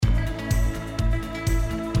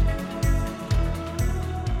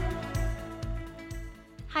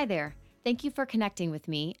Hi there. Thank you for connecting with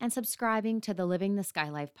me and subscribing to the Living the Sky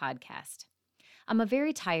Life podcast. I'm a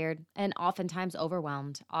very tired and oftentimes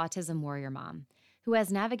overwhelmed autism warrior mom who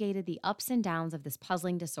has navigated the ups and downs of this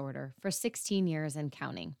puzzling disorder for 16 years and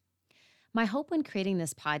counting. My hope when creating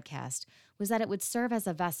this podcast was that it would serve as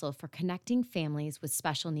a vessel for connecting families with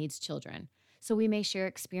special needs children so we may share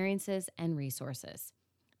experiences and resources.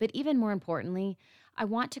 But even more importantly, I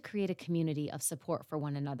want to create a community of support for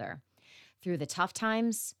one another through the tough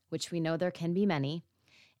times, which we know there can be many,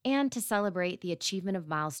 and to celebrate the achievement of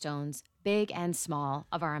milestones, big and small,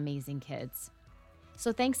 of our amazing kids.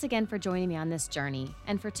 So thanks again for joining me on this journey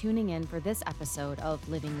and for tuning in for this episode of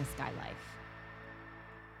Living the Sky Life.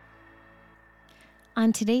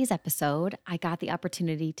 On today's episode, I got the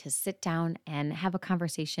opportunity to sit down and have a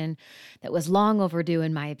conversation that was long overdue,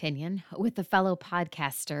 in my opinion, with a fellow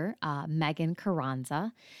podcaster, Megan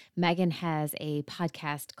Carranza. Megan has a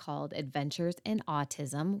podcast called Adventures in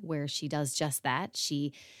Autism, where she does just that.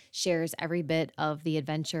 She shares every bit of the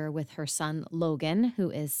adventure with her son, Logan, who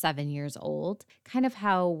is 7 years old, kind of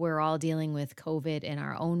how we're all dealing with COVID in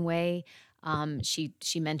our own way. She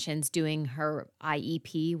mentions doing her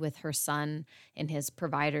IEP with her son and his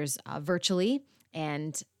providers virtually,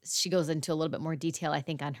 and she goes into a little bit more detail, I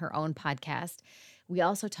think, on her own podcast. We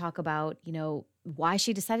also talk about, why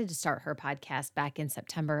she decided to start her podcast back in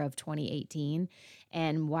September of 2018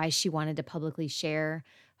 and why she wanted to publicly share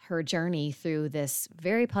her journey through this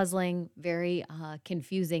very puzzling, very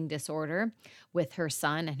confusing disorder with her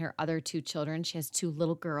son and her other two children. She has two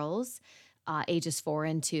little girls, ages 4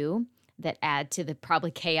 and 2. That add to the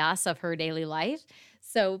probably chaos of her daily life.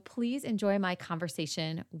 So please enjoy my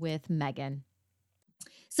conversation with Megan.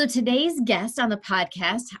 So today's guest on the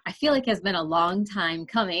podcast, I feel like has been a long time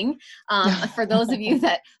coming. For those of you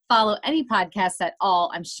that follow any podcasts at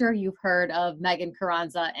all, I'm sure you've heard of Megan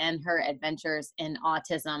Carranza and her Adventures in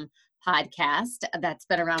Autism podcast. That's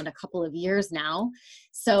been around a couple of years now.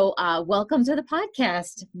 So welcome to the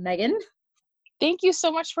podcast, Megan. Thank you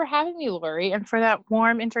so much for having me, Lori, and for that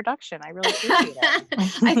warm introduction. I really appreciate it.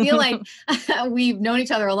 I feel like we've known each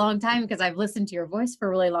other a long time because I've listened to your voice for a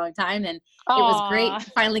really long time. And It was great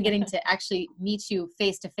finally getting to actually meet you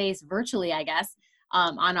face-to-face virtually, I guess,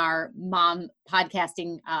 on our mom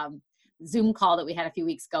podcasting Zoom call that we had a few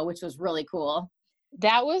weeks ago, which was really cool.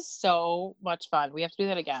 That was so much fun. We have to do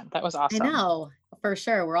that again. That was awesome. I know, for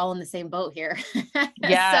sure. We're all in the same boat here.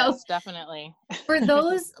 Yes, so, definitely. For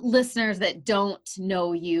those listeners that don't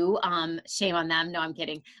know you, shame on them. No, I'm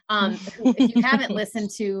kidding. If you haven't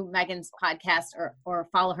listened to Megan's podcast or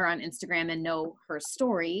follow her on Instagram and know her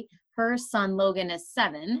story, her son Logan is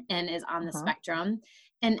 7 and is on the spectrum.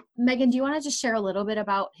 And Megan, do you want to just share a little bit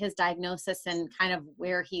about his diagnosis and kind of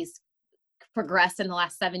where he's progressed in the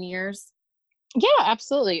last 7 years? Yeah,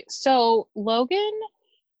 absolutely. So Logan,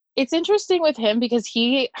 it's interesting with him because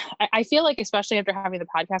I feel like, especially after having the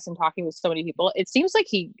podcast and talking with so many people, it seems like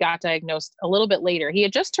he got diagnosed a little bit later. He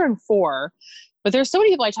had just turned 4, but there's so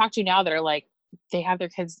many people I talk to now that are like, they have their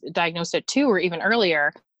kids diagnosed at 2 or even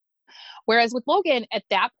earlier. Whereas with Logan, at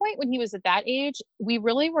that point, when he was at that age, we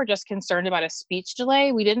really were just concerned about a speech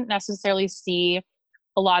delay. We didn't necessarily see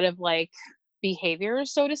a lot of like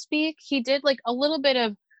behaviors, so to speak. He did like a little bit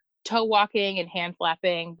of toe walking and hand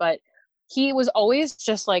flapping, but he was always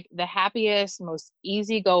just like the happiest, most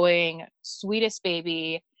easygoing, sweetest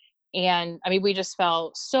baby. And I mean, we just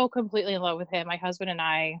fell so completely in love with him. My husband and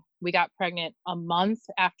I, we got pregnant a month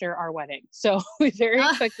after our wedding. So we very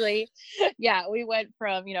quickly, we went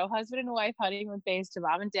from, husband and wife honeymoon phase to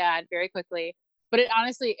mom and dad very quickly. But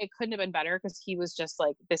it couldn't have been better because he was just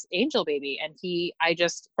like this angel baby. And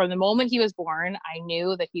from the moment he was born, I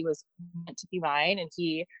knew that he was meant to be mine, and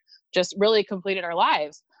he just really completed our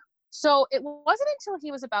lives. So it wasn't until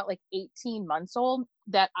he was about like 18 months old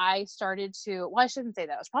that I started to, I shouldn't say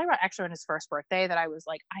that. It was probably actually on his first birthday that I was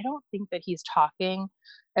like, I don't think that he's talking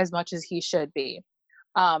as much as he should be.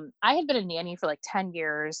 I had been a nanny for like 10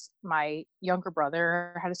 years. My younger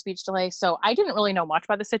brother had a speech delay. So I didn't really know much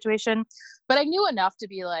about the situation, but I knew enough to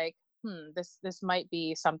be like, this might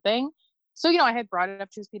be something. So, I had brought it up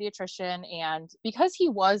to his pediatrician, and because he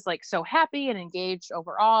was like so happy and engaged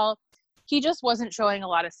overall, he just wasn't showing a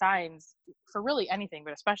lot of signs for really anything,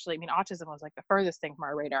 but especially, autism was like the furthest thing from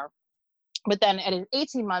our radar. But then at an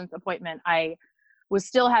 18-month appointment, I was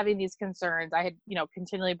still having these concerns. I had,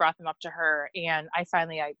 continually brought them up to her. And I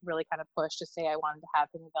really kind of pushed to say I wanted to have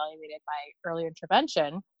him evaluated by early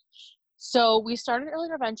intervention. So we started early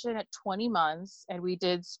intervention at 20 months, and we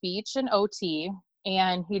did speech and OT,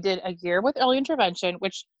 and he did a year with early intervention,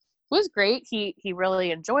 which was great. He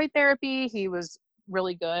really enjoyed therapy. He was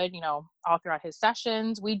really good, all throughout his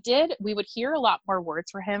sessions. We would hear a lot more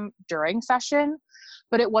words for him during session,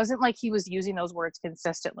 but it wasn't like he was using those words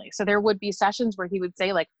consistently. So there would be sessions where he would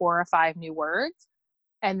say like 4 or 5 new words,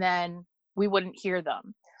 and then we wouldn't hear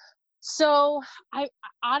them. So I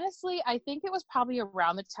honestly, I think it was probably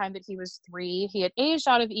around the time that he was 3. He had aged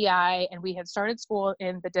out of EI and we had started school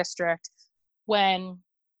in the district when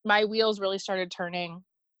my wheels really started turning.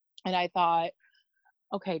 And I thought,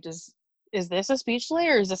 okay, is this a speech delay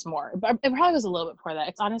or is this more? But it probably was a little bit before that.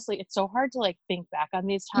 It's so hard to like think back on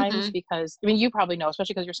these times because I mean, you probably know,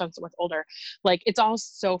 especially because your son's so much older, like it's all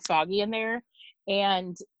so foggy in there.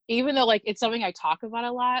 And even though like it's something I talk about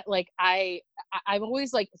a lot, like I'm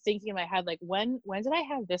always like thinking in my head, like when did I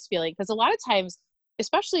have this feeling? Because a lot of times,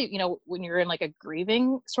 especially, when you're in like a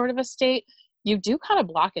grieving sort of a state, you do kind of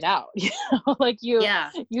block it out, like you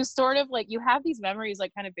sort of like, you have these memories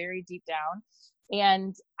like kind of buried deep down.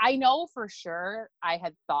 And I know for sure I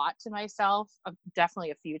had thought to myself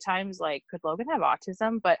definitely a few times, like, could Logan have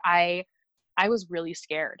autism? But I was really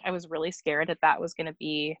scared. I was really scared that was going to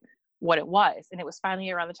be what it was. And it was finally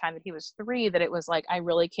around the time that he was 3 that it was like, I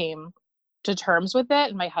really came to terms with it.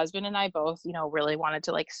 And my husband and I both, really wanted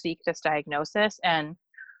to like seek this diagnosis. And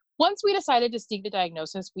once we decided to seek the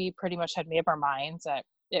diagnosis, we pretty much had made up our minds that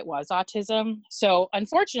it was autism. So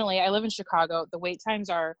unfortunately, I live in Chicago. The wait times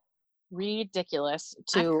are ridiculous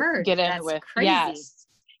I've to heard get in that's with. crazy. Yes.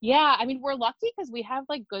 Yeah. I mean, we're lucky because we have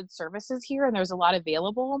like good services here and there's a lot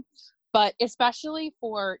available, but especially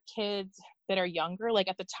for kids that are younger, like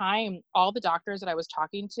at the time, all the doctors that I was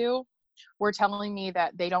talking to were telling me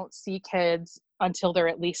that they don't see kids until they're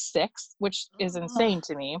at least 6, which is insane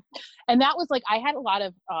to me. And that was like, I had a lot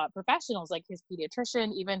of professionals, like his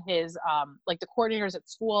pediatrician, even his like the coordinators at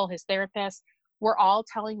school, his therapist, were all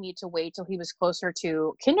telling me to wait till he was closer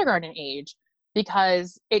to kindergarten age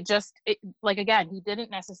because like, again, he didn't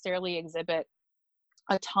necessarily exhibit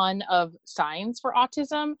a ton of signs for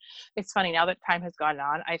autism. It's funny, now that time has gone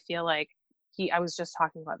on, I feel like I was just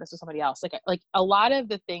talking about this with somebody else. Like a lot of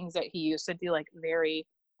the things that he used to do like very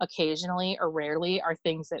occasionally or rarely are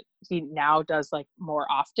things that he now does like more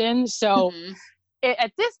often. So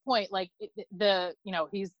at this point, like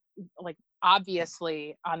he's like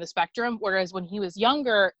obviously on the spectrum. Whereas when he was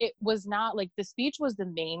younger, it was not like the speech was the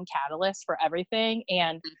main catalyst for everything.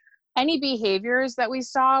 And any behaviors that we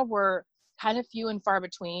saw were kind of few and far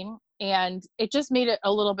between. And it just made it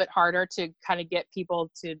a little bit harder to kind of get people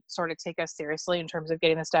to sort of take us seriously in terms of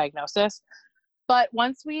getting this diagnosis. But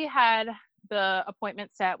once we had the appointment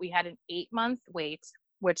set, we had an 8-month wait,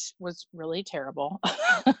 which was really terrible.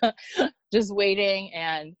 Just waiting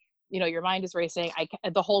and, your mind is racing.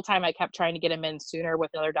 The whole time I kept trying to get him in sooner with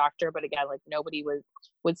another doctor, but again, like nobody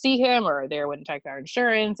would see him or they wouldn't check our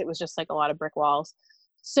insurance. It was just like a lot of brick walls.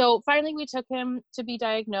 So finally we took him to be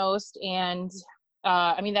diagnosed. And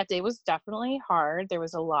I mean, that day was definitely hard. There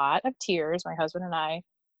was a lot of tears. My husband and I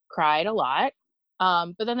cried a lot.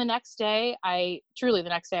 But then the next day I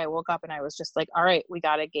woke up and I was just like, all right, we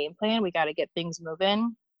got a game plan. We got to get things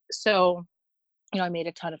moving. So, I made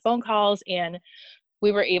a ton of phone calls and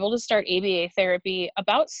we were able to start ABA therapy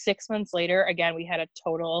about 6 months later. Again, we had a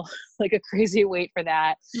total, like a crazy wait for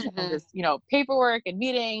that and just, paperwork and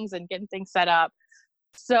meetings and getting things set up.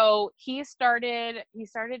 So he started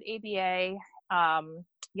ABA,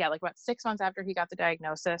 like about 6 months after he got the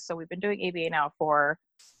diagnosis. So we've been doing ABA now for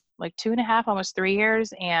like 2.5, almost 3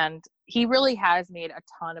 years. And he really has made a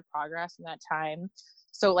ton of progress in that time.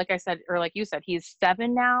 So like I said, or like you said, he's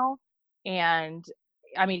 7 now. And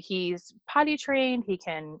I mean, he's potty trained, he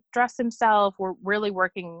can dress himself. We're really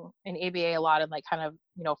working in ABA a lot of like kind of,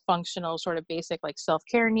 functional sort of basic like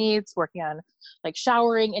self-care needs, working on like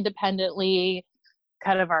showering independently,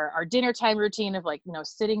 kind of our dinner time routine of like,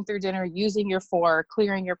 sitting through dinner, using your fork,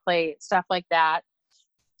 clearing your plate, stuff like that.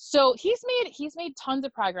 So he's made tons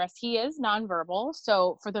of progress. He is nonverbal.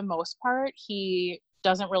 So for the most part, he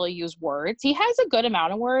doesn't really use words. He has a good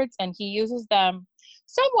amount of words and he uses them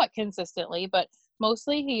somewhat consistently, but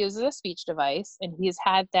mostly he uses a speech device, and he's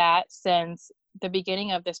had that since the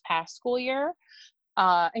beginning of this past school year.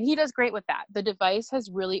 And he does great with that. The device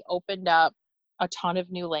has really opened up a ton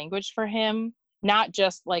of new language for him, not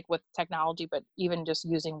just like with technology, but even just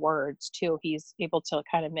using words too. He's able to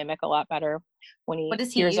kind of mimic a lot better when What he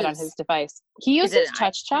does he hears it on use? his device. He Is it uses an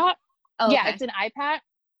Touch Chat. Oh, Yeah, okay. it's an iPad.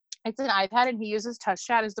 It's an iPad, and he uses Touch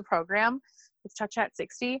Chat as the program. It's Touch Chat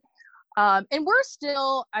 60. And we're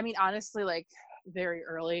still, I mean, honestly, like very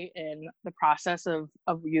early in the process of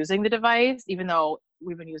using the device, even though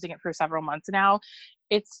we've been using it for several months now.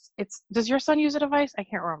 does your son use a device? I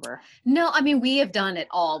can't remember. No, I mean, we have done it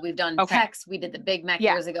all. We've done Okay. text. We did the Big Mac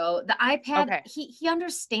Yeah. years ago. The iPad, Okay. he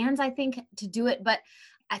understands, I think, to do it, but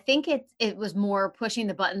I think it was more pushing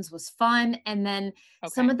the buttons was fun. And then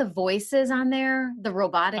some Okay. of the voices on there, the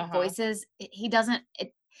robotic Uh-huh. voices, he doesn't,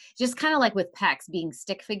 it just kind of like with Pex being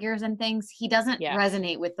stick figures and things, he doesn't Yes.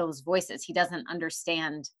 resonate with those voices. He doesn't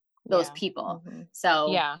understand those Yeah. people. Hmm.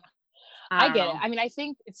 So Yeah. I I don't get it. know. I mean, I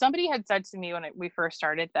think somebody had said to me when we first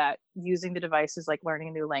started that using the device is like learning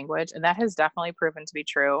a new language, and that has definitely proven to be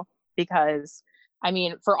true because, I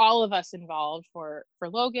mean, for all of us involved, for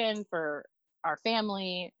Logan, for our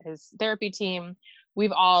family, his therapy team,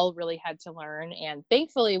 we've all really had to learn. And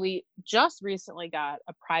thankfully, we just recently got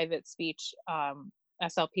a private speech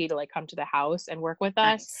SLP to like come to the house and work with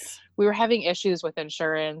us. Nice. We were having issues with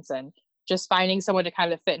insurance and just finding someone to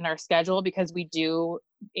kind of fit in our schedule because we do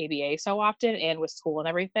ABA so often and with school and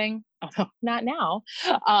everything. Although not now.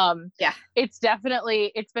 Yeah. It's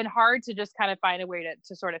been hard to just kind of find a way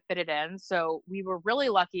to sort of fit it in. So we were really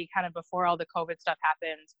lucky kind of before all the COVID stuff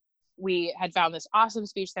happened. We had found this awesome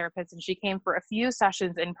speech therapist and she came for a few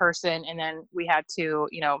sessions in person and then we had to,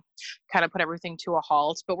 kind of put everything to a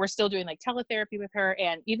halt, but we're still doing like teletherapy with her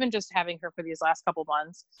and even just having her for these last couple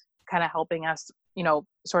months kind of helping us,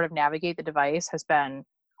 sort of navigate the device has been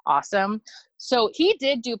awesome. So he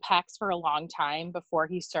did do PECs for a long time before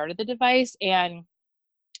he started the device. And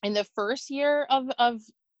in the first year of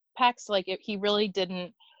PECs, like he really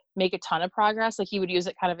didn't make a ton of progress. Like he would use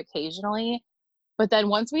it kind of occasionally. But then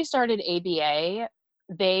once we started ABA,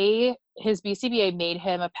 his BCBA made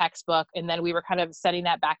him a PECS book, and then we were kind of sending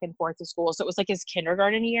that back and forth to school. So it was like his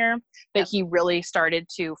kindergarten year that Yep. he really started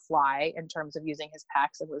to fly in terms of using his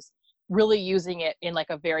PECS and was really using it in like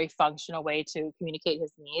a very functional way to communicate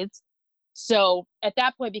his needs. So at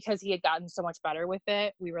that point, because he had gotten so much better with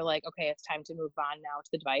it, we were like, okay, it's time to move on now to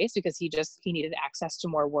the device because he needed access to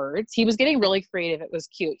more words. He was getting really creative. It was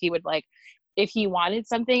cute. He would like, if he wanted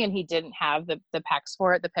something and he didn't have the PECS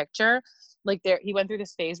for it, the picture, like he went through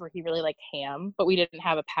this phase where he really liked ham, but we didn't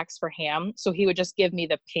have a PECS for ham. So he would just give me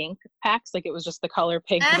the pink PECS. Like it was just the color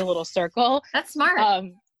pink with a little circle. That's smart.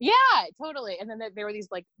 Yeah, totally. And then there were these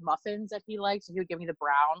like muffins that he liked. So he would give me the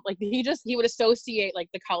brown. Like he would associate like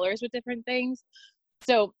the colors with different things.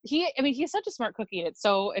 So he's such a smart cookie. And it's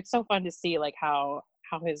so fun to see like how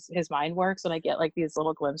his mind works. And I get like these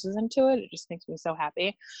little glimpses into it. It just makes me so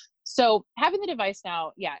happy. So having the device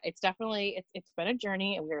now, yeah, it's definitely, it's been a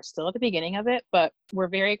journey and we're still at the beginning of it, but we're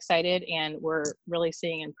very excited and we're really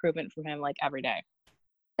seeing improvement from him like every day.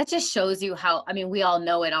 That just shows you how, I mean, we all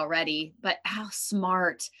know it already, but how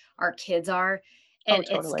smart our kids are. Oh, And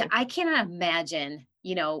totally. I cannot imagine,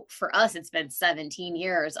 for us, it's been 17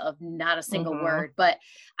 years of not a single Mm-hmm. word, but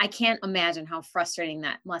I can't imagine how frustrating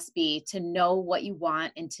that must be to know what you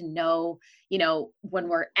want and to know, when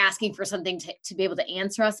we're asking for something to be able to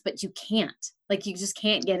answer us, but you can't, like, you just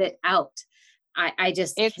can't get it out. I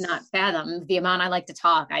just cannot It's fathom the amount I like to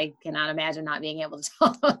talk. I cannot imagine not being able to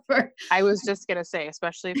talk. I was just gonna say,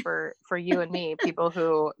 especially for you and me, people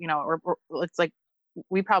who, it's like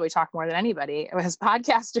we probably talk more than anybody as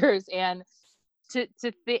podcasters, and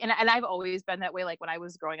and I've always been that way. Like when I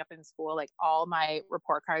was growing up in school, like all my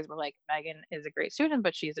report cards were like, Megan is a great student,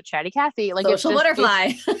 but she's a chatty Cathy. Like Social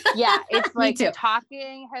butterfly. yeah, it's Me like too.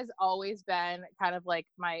 talking has always been kind of like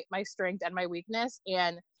my strength and my weakness.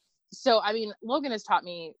 And so, I mean, Logan has taught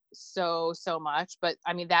me so much, but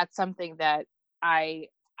I mean, that's something that I,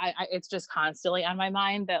 it's just constantly on my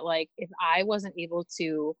mind that like, if I wasn't able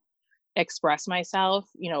to express myself,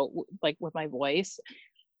 like with my voice,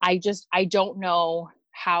 I don't know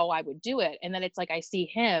how I would do it. And then it's like I see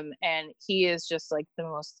him and he is just like the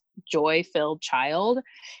most joy-filled child.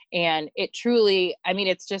 And it truly, I mean,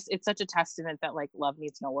 it's such a testament that like love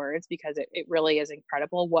needs no words because it really is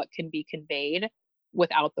incredible what can be conveyed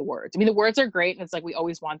without the words. I mean, the words are great and it's like we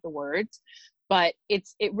always want the words, but it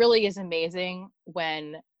really is amazing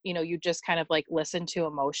when, you just kind of like listen to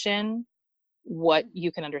emotion, what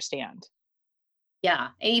you can understand. Yeah,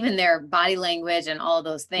 even their body language and all of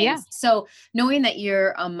those Yeah. things. So, knowing that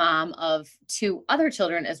you're a mom of two other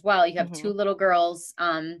children as well, you have two Mhm. little girls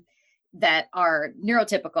that are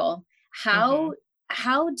neurotypical. Mhm.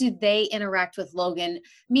 How do they interact with Logan?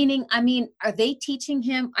 Meaning, I mean, are they teaching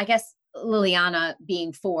him? I guess Liliana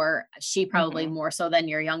being 4, she probably Mhm. more so than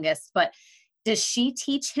your youngest, but does she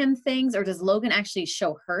teach him things or does Logan actually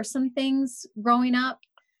show her some things growing up?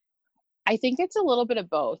 I think it's a little bit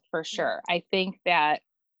of both for sure. I think that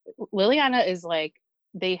Liliana is like,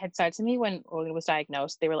 they had said to me when Logan was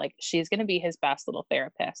diagnosed, they were like, she's going to be his best little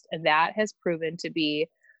therapist. And that has proven to be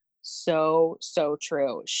so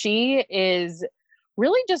true. She is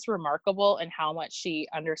really just remarkable in how much she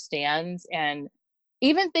understands, and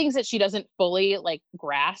even things that she doesn't fully like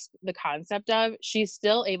grasp the concept of, she's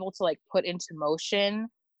still able to like put into motion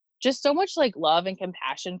just so much like love and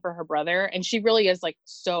compassion for her brother. And she really is like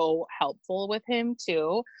so helpful with him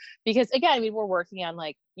too. Because again, I mean, we're working on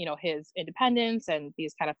like, his independence and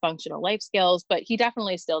these kind of functional life skills, but he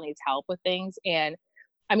definitely still needs help with things. And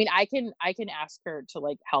I mean, I can ask her to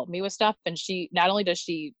like help me with stuff. And she not only does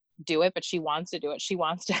she do it, but she wants to do it. She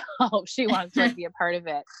wants to help. She wants to like be a part of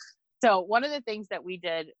it. So one of the things that we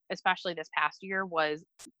did, especially this past year, was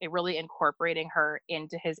really incorporating her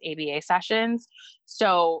into his ABA sessions.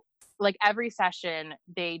 So like every session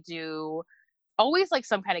they do always like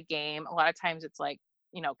some kind of game. A lot of times it's like,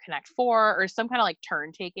 Connect Four or some kind of like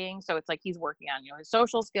turn taking. So it's like he's working on, his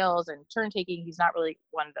social skills and turn taking. He's not really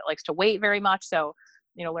one that likes to wait very much. So,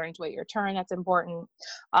 learning to wait your turn, that's important.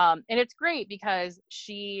 And it's great because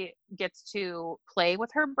she gets to play with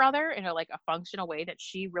her brother in a like a functional way that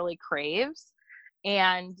she really craves.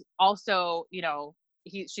 And also,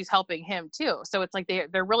 she's helping him too. So it's like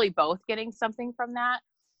they're really both getting something from that.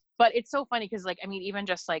 But it's so funny because, like, I mean, even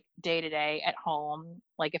just like day to day at home,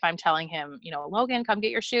 like if I'm telling him, Logan, come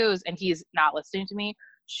get your shoes, and he's not listening to me,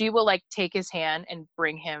 she will like take his hand and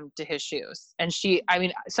bring him to his shoes. And I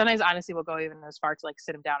mean, sometimes honestly, we'll go even as far to like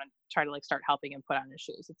sit him down and try to like start helping him put on his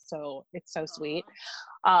shoes. It's so sweet.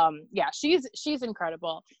 Yeah, she's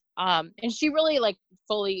incredible. And she really like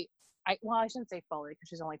fully, I shouldn't say fully because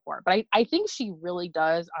she's only 4, but I think she really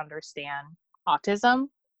does understand autism.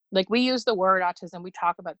 Like we use the word autism, we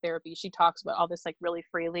talk about therapy, she talks about all this like really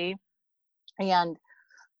freely. And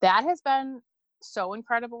that has been so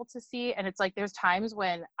incredible to see. And it's like there's times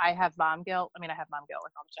when I have mom guilt. I mean, I have mom guilt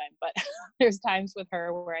like all the time, but there's times with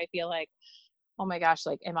her where I feel like, oh my gosh,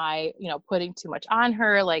 like am I, putting too much on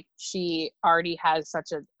her? Like she already has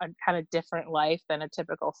such a kind of different life than a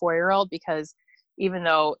typical 4-year-old, because even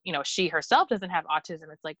though, she herself doesn't have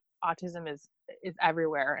autism, it's like autism is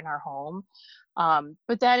everywhere in our home.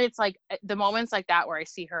 But then it's like the moments like that where I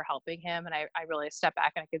see her helping him and I really step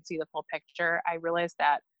back and I can see the full picture. I realize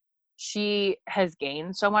that she has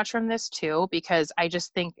gained so much from this too, because I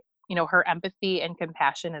just think, her empathy and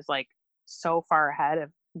compassion is like so far ahead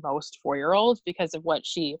of most 4-year-olds because of what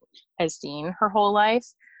she has seen her whole life.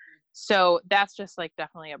 So that's just like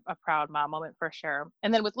definitely a proud mom moment for sure.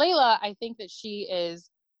 And then with Layla, I think that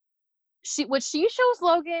what she shows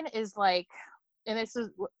Logan is like, and this is,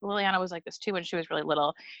 Liliana was like this too when she was really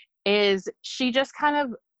little, is she just kind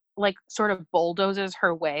of like sort of bulldozes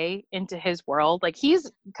her way into his world. Like he's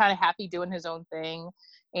kind of happy doing his own thing,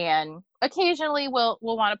 and occasionally we'll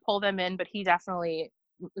want to pull them in, but he definitely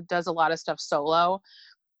does a lot of stuff solo.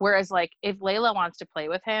 Whereas like if Layla wants to play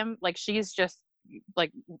with him, like she's just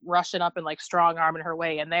like rushing up and like strong arming her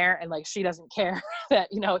way in there, and like she doesn't care that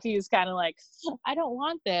he's kind of like, I don't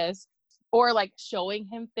want this, or like showing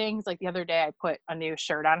him things. Like the other day I put a new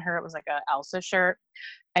shirt on her, it was like a Elsa shirt,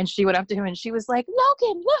 and she went up to him and she was like,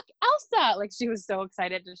 Logan, look, Elsa. Like she was so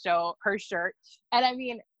excited to show her shirt. And I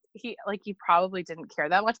mean, he probably didn't care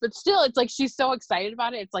that much, but still it's like she's so excited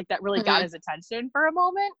about it, it's like that really got his attention for a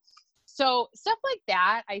moment. So stuff like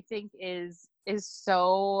that I think is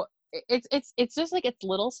so, it's just like it's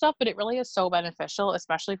little stuff, but it really is so beneficial,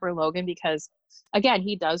 especially for Logan, because again,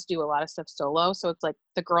 he does do a lot of stuff solo. So it's like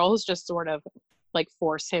the girls just sort of like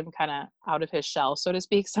force him kind of out of his shell, so to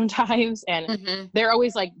speak, sometimes. And they're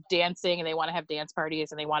always like dancing and they want to have dance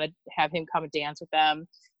parties and they want to have him come and dance with them.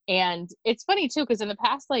 And it's funny too, because in the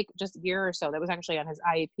past, like just year or so, that was actually on his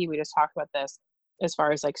IEP, we just talked about this as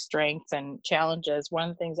far as like strengths and challenges. One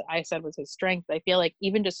of the things that I said was his strength. I feel like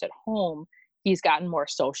even just at home, he's gotten more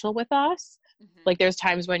social with us. Like there's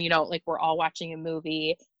times when, like we're all watching a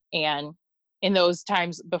movie, and in those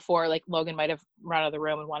times before, like Logan might have run out of the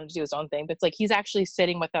room and wanted to do his own thing, but it's like he's actually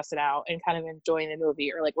sitting with us now and kind of enjoying the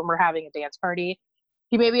movie. Or like when we're having a dance party,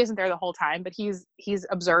 he maybe isn't there the whole time, but he's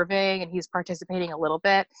observing and he's participating a little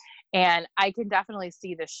bit. And I can definitely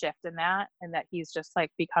see the shift in that, and that he's just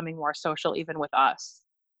like becoming more social even with us.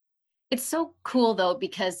 It's so cool though,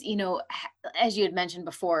 because, as you had mentioned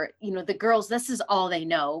before, the girls, this is all they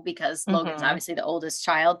know because Logan's Mm-hmm. obviously the oldest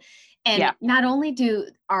child. And Yeah. not only do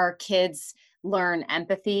our kids learn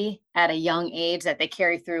empathy at a young age that they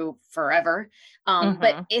carry through forever, but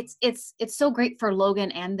Mm-hmm. it's so great for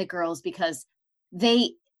Logan and the girls because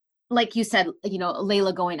they, like you said,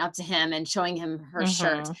 Layla going up to him and showing him her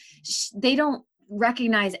shirt, Mm-hmm. they don't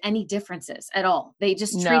recognize any differences at all. They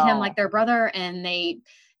just treat him like No. their brother, and they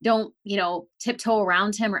don't, tiptoe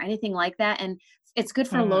around him or anything like that. And it's good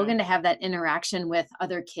for Mm-hmm. Logan to have that interaction with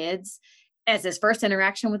other kids as his first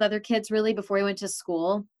interaction with other kids, really, before he went to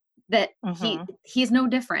school. that Mhm. he's no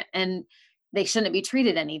different, and they shouldn't be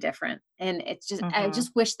treated any different. And it's just, I Mhm.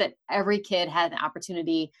 just wish that every kid had an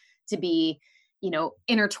opportunity to be,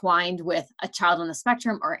 intertwined with a child on the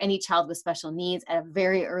spectrum or any child with special needs at a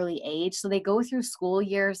very early age. So they go through school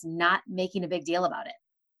years not making a big deal about it,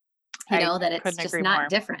 I that it's couldn't just agree not more.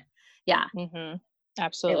 different. Yeah, Mhm. it would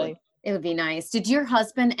Absolutely. it would be nice. Did your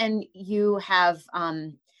husband and you have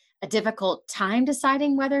a difficult time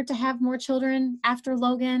deciding whether to have more children after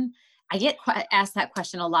Logan? I get asked that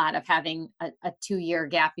question a lot of having a 2-year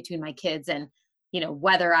gap between my kids, and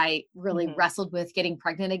whether I really Mhm. wrestled with getting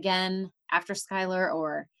pregnant again after Skylar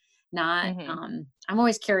or not. Mhm. I'm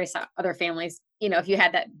always curious how other families, if you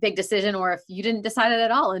had that big decision or if you didn't decide it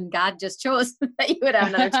at all and God just chose that you would have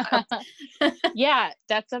another child. Yeah,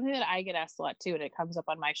 that's something that I get asked a lot too, and it comes up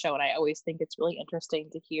on my show, and I always think it's really interesting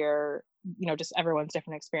to hear, just everyone's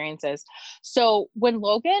different experiences. So when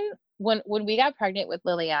we got pregnant with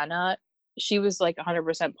Liliana, she was like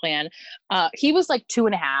 100% planned. He was like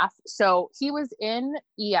 2.5, so he was in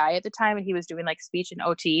EI at the time, and he was doing like speech and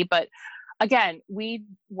OT. But again, we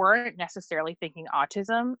weren't necessarily thinking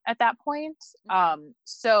autism at that point.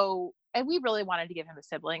 So and we really wanted to give him a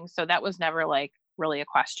sibling, so that was never like really a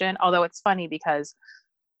question. Although it's funny because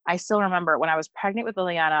I still remember when I was pregnant with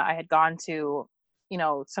Liliana, I had gone to,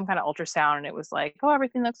 some kind of ultrasound, and it was like, oh,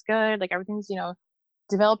 everything looks good. Like everything's,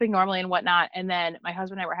 developing normally and whatnot. And then my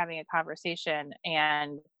husband and I were having a conversation,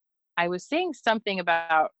 and I was saying something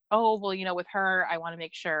about, oh, well, with her, I want to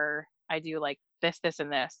make sure I do like this,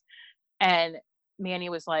 and this. And Manny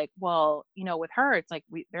was like, well, with her, it's like,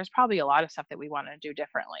 there's probably a lot of stuff that we want to do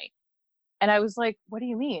differently. And I was like, "What do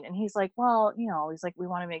you mean?" And he's like, "Well, he's like, we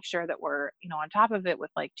want to make sure that we're, on top of it with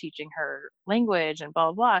like teaching her language and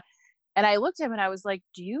blah, blah, blah." And I looked at him and I was like,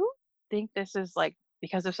 "Do you think this is like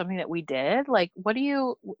because of something that we did? Like,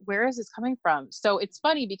 where is this coming from?" So it's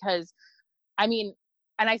funny because I mean,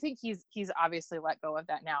 and I think he's obviously let go of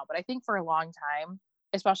that now, but I think for a long time,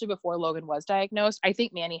 especially before Logan was diagnosed, I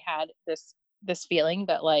think Manny had this feeling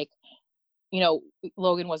that like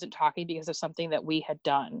Logan wasn't talking because of something that we had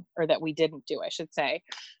done or that we didn't do, I should say.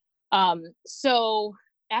 So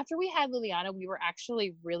after we had Liliana, we were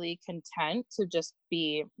actually really content to just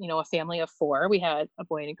be, a family of 4. We had a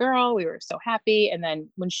boy and a girl. We were so happy. And then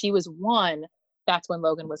when she was 1, that's when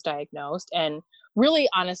Logan was diagnosed. And really,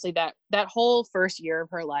 honestly, that whole first year of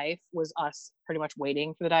her life was us pretty much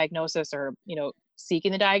waiting for the diagnosis or,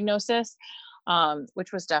 seeking the diagnosis.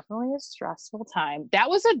 Which was definitely a stressful time. That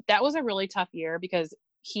was a really tough year because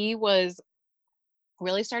he was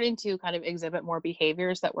really starting to kind of exhibit more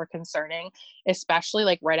behaviors that were concerning, especially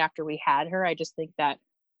like right after we had her. I just think that,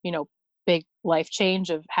 you know, big life change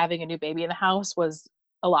of having a new baby in the house was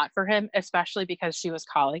a lot for him, especially because she was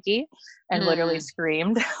colicky and literally Mm.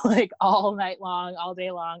 screamed like all night long, all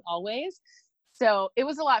day long, always. So it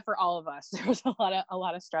was a lot for all of us. There was a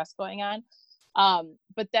lot of stress going on.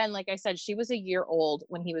 But then, like I said, she was a year old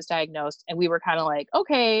when he was diagnosed, and we were kind of like,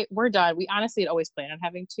 okay, we're done. We honestly had always planned on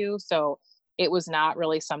having 2, so it was not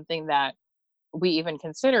really something that we even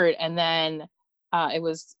considered. And then it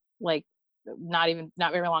was like not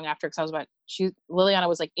very long after, because Liliana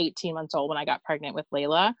was like 18 months old when I got pregnant with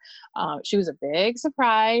Layla. She was a big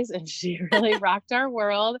surprise, and she really rocked our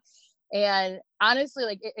world. And honestly,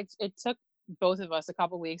 like it took both of us a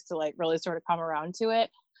couple weeks to like really sort of come around to it.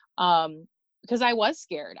 Because I was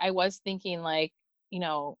scared. I was thinking like,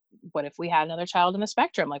 what if we had another child in the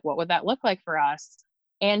spectrum? Like, what would that look like for us?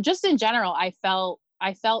 And just in general, I felt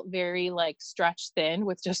very like stretched thin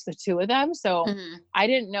with just the 2 of them. So Mhm. I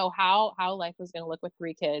didn't know how life was going to look with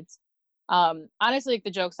 3 kids. Honestly, like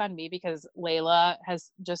the joke's on me because Layla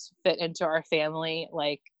has just fit into our family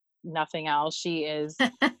like nothing else. She is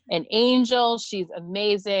an angel. She's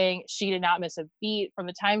amazing. She did not miss a beat from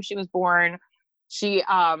the time she was born.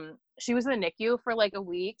 She was in the NICU for like a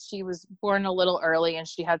week. She was born a little early and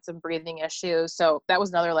she had some breathing issues. So that was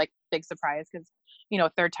another like big surprise because,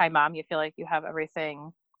 third time mom, you feel like you have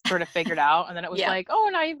everything sort of figured out. And then it was Yeah. like, oh,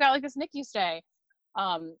 now you've got like this NICU stay.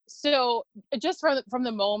 So just from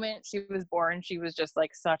the moment she was born, she was just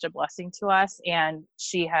like such a blessing to us. And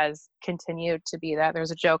she has continued to be that.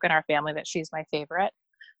 There's a joke in our family that she's my favorite.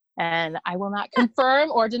 And I will not confirm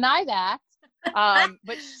or deny that.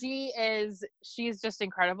 But she's just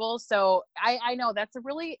incredible. So I know that's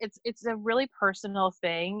it's a really personal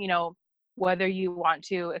thing, whether you want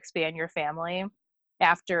to expand your family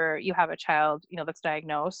after you have a child, that's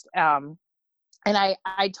diagnosed. And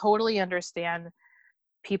I totally understand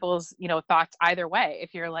people's, thoughts either way.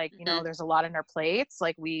 If you're like, Mhm. there's a lot on our plates,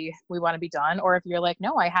 like we want to be done, or if you're like,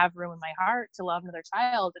 no, I have room in my heart to love another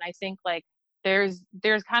child. And I think like there's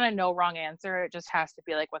kind of no wrong answer. It just has to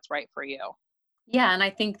be like what's right for you. Yeah, and I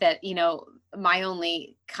think that, my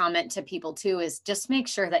only comment to people too is just make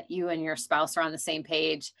sure that you and your spouse are on the same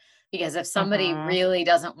page. Because if somebody Mhm. really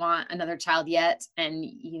doesn't want another child yet, and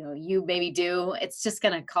you maybe do, it's just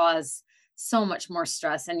going to cause so much more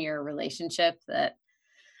stress in your relationship that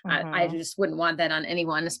I Mhm. just wouldn't want that on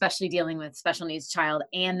anyone, especially dealing with special needs child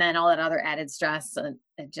and then all that other added stress. And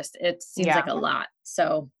it seems like Yeah, a lot.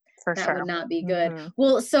 So for that would sure. not be good. Mhm.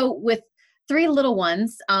 Well, so with three little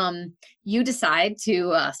ones, you decide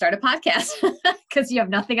to start a podcast because you have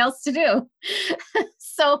nothing else to do.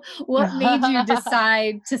 So what made you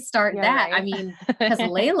decide to start Yeah, that? I right. mean, because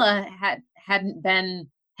Layla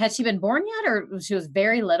had she been born yet, or she was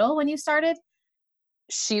very little when you started?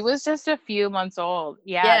 She was just a few months old.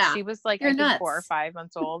 Yeah, Yeah, she was like, I you're think 4 or nuts. 5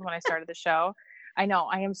 months old when I started the show. I know,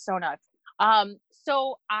 I am so nuts.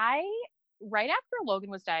 So I right after Logan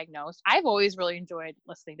was diagnosed, I've always really enjoyed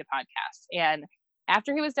listening to podcasts. And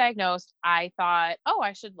after he was diagnosed, I thought, "Oh,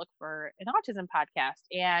 I should look for an autism podcast."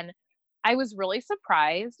 And I was really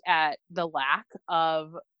surprised at the lack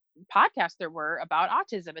of podcasts there were about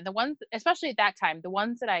autism. And the ones, especially at that time, the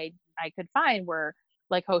ones that I could find were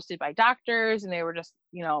like hosted by doctors, and they were just,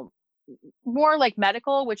 more like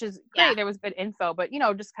medical, which is Yeah. great. There was good info, but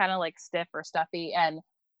just kind of like stiff or stuffy. And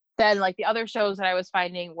then like the other shows that I was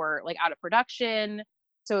finding were like out of production.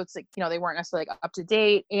 So it's like, they weren't necessarily like up to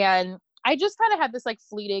date. And I just kind of had this like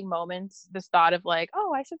fleeting moment, this thought of like,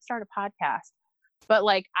 oh, I should start a podcast. But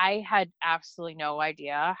like I had absolutely no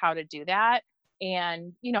idea how to do that.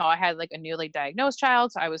 And, I had like a newly diagnosed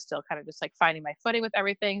child. So I was still kind of just like finding my footing with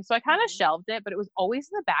everything. So I kind of Mhm. shelved it, but it was always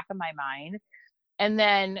in the back of my mind. And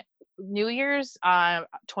then New Year's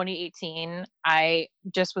 2018, I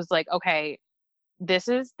just was like, okay, this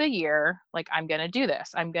is the year. Like, I'm going to do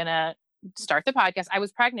this. I'm going to start the podcast. I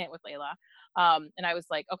was pregnant with Layla. And I was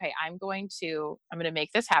like, okay, I'm going to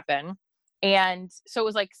make this happen. And so it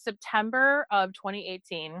was like September of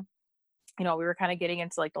 2018. We were kind of getting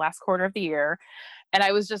into like the last quarter of the year. And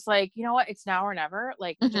I was just like, you know what? It's now or never.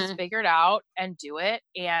 Like, just Mhm. figure it out and do it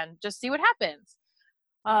and just see what happens.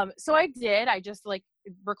 So I did. I just like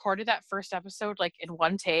recorded that first episode like in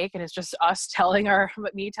one take, and it's just us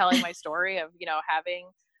me telling my story of having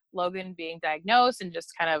Logan being diagnosed, and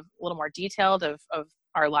just kind of a little more detailed of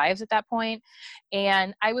our lives at that point.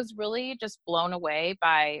 And I was really just blown away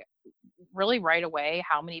by really right away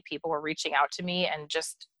how many people were reaching out to me and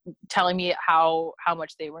just telling me how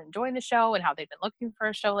much they were enjoying the show and how they'd been looking for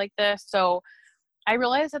a show like this. So I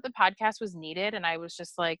realized that the podcast was needed, and I was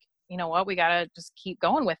just like, you know what, we gotta just keep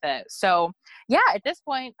going with it. So yeah, at this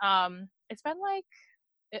point, it's been like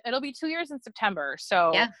it'll be 2 years in September.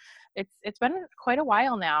 So Yeah. it's been quite a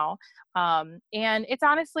while now. And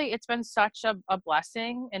it's been such a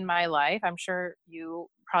blessing in my life. I'm sure you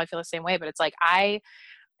probably feel the same way, but it's like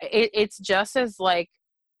it's just as like,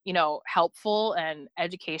 helpful and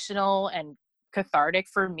educational and cathartic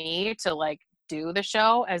for me to like do the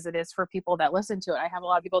show as it is for people that listen to it. I have a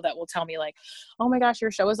lot of people that will tell me like, "Oh my gosh, your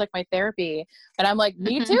show is like my therapy." And I'm like,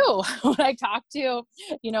 "Me Mhm. too." When I talk to,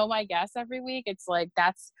 my guests every week, it's like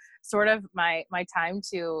that's sort of my time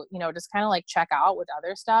to, just kind of like check out with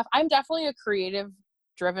other stuff. I'm definitely a creative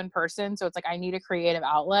driven person, so it's like I need a creative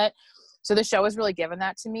outlet. So the show has really given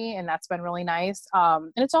that to me, and that's been really nice.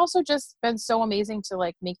 And it's also just been so amazing to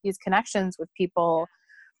like make these connections with people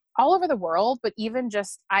all over the world. But even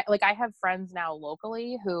just I have friends now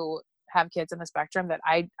locally who have kids in the spectrum that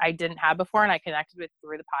I didn't have before, and I connected with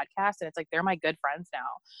through the podcast, and it's like they're my good friends now.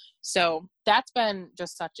 So that's been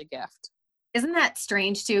just such a gift. Isn't that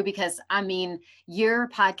strange too? Because I mean, your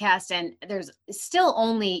podcast, and there's still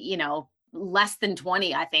only, less than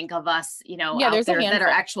 20, I think, of us, Yeah, out there's a there that are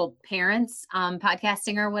handful. actual parents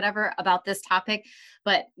podcasting or whatever about this topic.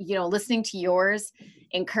 But, listening to yours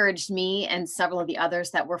encouraged me and several of the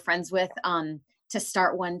others that we're friends with to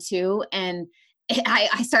start one too. And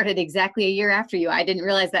I started exactly a year after you. I didn't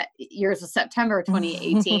realize that yours was September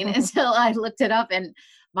 2018 until I looked it up, and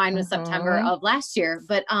mine was September Hmm. of last year.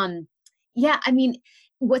 But yeah, I mean,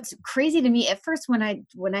 what's crazy to me at first when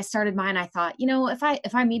I started mine, I thought,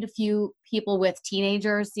 if I meet a few people with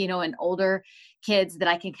teenagers, and older kids that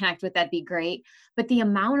I can connect with, that'd be great. But the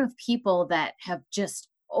amount of people that have just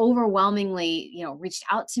overwhelmingly, reached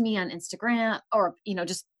out to me on Instagram, or,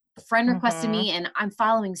 just friend requested Hmm. me, and I'm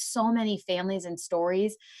following so many families and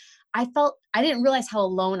stories. I didn't realize how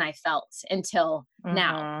alone I felt until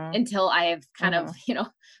now, Hmm. until I have kind of, Hmm.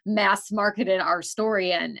 mass marketed our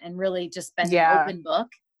story and really just been an Yeah. open book.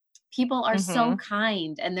 People are so Hmm.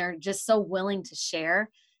 kind, and they're just so willing to share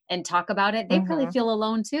and talk about it. They probably Hmm. feel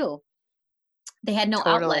alone too. They had no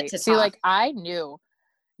outlet Totally. to See, talk. like I knew,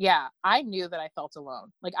 yeah, I knew that I felt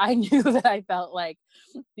alone. Like I knew that I felt like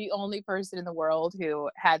the only person in the world who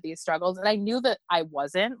had these struggles. And I knew that I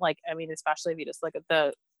wasn't. Like, I mean, especially if you just look at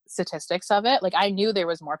the statistics of it, like I knew there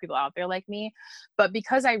was more people out there like me. But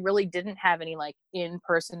because I really didn't have any like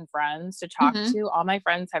in-person friends to talk Mhm. to, all my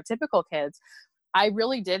friends have typical kids. I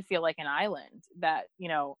really did feel like an island that,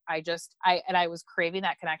 I was craving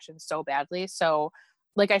that connection so badly. So,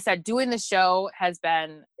 like I said, doing the show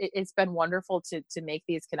it's been wonderful to make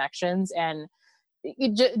these connections, and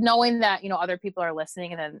knowing that, other people are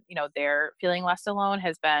listening, and then, they're feeling less alone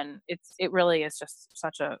it really is just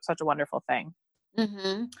such a wonderful thing.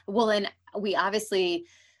 Well, and we obviously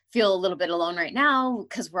feel a little bit alone right now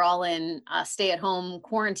because we're all in stay-at-home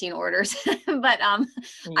quarantine orders. But I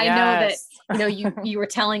know that Yes. you were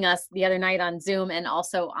telling us the other night on Zoom and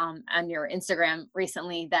also on your Instagram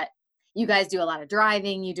recently that you guys do a lot of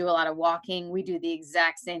driving, you do a lot of walking. We do the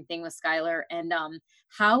exact same thing with Skylar. And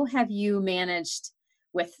how have you managed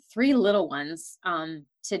with three little ones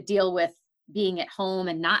to deal with being at home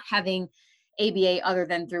and not having ABA other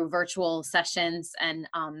than through virtual sessions? And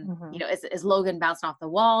Mhm. is Logan bouncing off the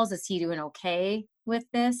walls? Is he doing okay with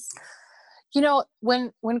this?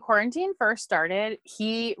 When quarantine first started,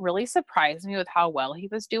 he really surprised me with how well he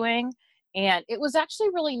was doing. And it was actually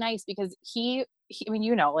really nice because I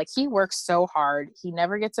mean, like he works so hard. He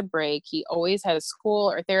never gets a break. He always has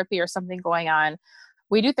school or therapy or something going on.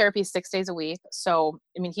 We do therapy 6 days a week. So,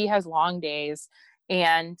 I mean, he has long days.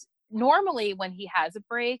 And normally when he has a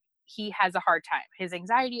break, he has a hard time. His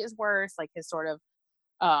anxiety is worse, like his sort of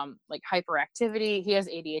like hyperactivity. He has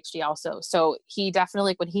ADHD also. So he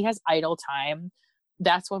definitely, when he has idle time,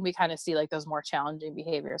 that's when we kind of see like those more challenging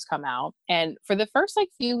behaviors come out. And for the first like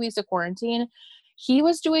few weeks of quarantine, he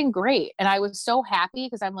was doing great. And I was so happy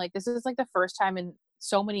because I'm like, this is like the first time in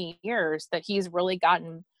so many years that he's really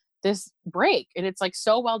gotten this break. And it's like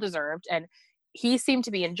so well deserved. And he seemed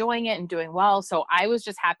to be enjoying it and doing well. So I was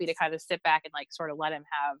just happy to kind of sit back and like sort of let him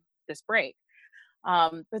have this break.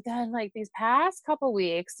 But then like these past couple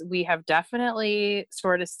weeks, we have definitely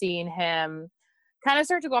sort of seen him kind of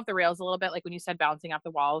start to go off the rails a little bit. Like when you said bouncing off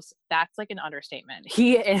the walls, that's like an understatement.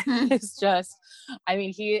 He Mhm. is just, I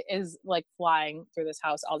mean, he is like flying through this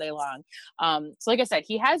house all day long. So like I said,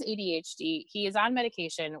 he has ADHD. He is on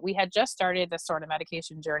medication. We had just started this sort of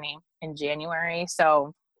medication journey in January.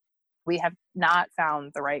 So we have not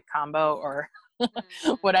found the right combo or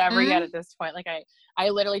whatever yet at Mhm. this point. Like I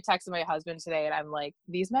literally texted my husband today and I'm like,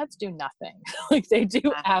 these meds do nothing. Like they do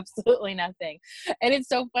Ah. absolutely nothing. And it's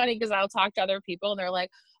so funny because I'll talk to other people and they're like,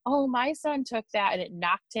 oh, my son took that and it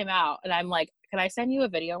knocked him out. And I'm like, can I send you a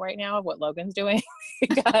video right now of what Logan's doing?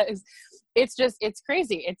 Because it's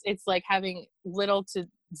crazy. It's like having little to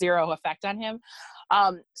zero effect on him.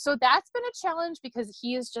 So that's been a challenge because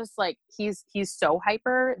he is just like, he's so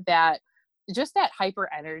hyper that just that hyper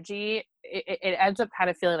energy, it ends up kind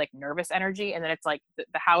of feeling like nervous energy. And then it's like the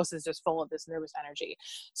house is just full of this nervous energy.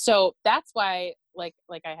 So that's why, like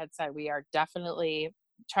I had said, we are definitely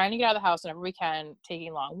trying to get out of the house whenever we can,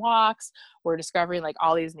 taking long walks. We're discovering like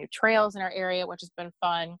all these new trails in our area, which has been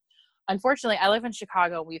fun. Unfortunately, I live in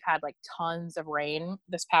Chicago. We've had like tons of rain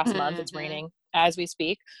this past month. It's Mhm. raining as we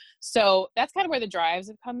speak. So that's kind of where the drives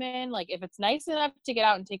have come in. Like if it's nice enough to get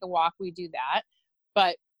out and take a walk, we do that.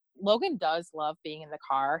 But Logan does love being in the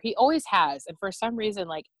car. He always has. And for some reason,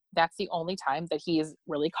 like that's the only time that he is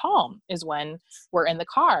really calm is when we're in the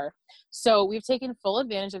car. So we've taken full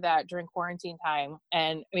advantage of that during quarantine time.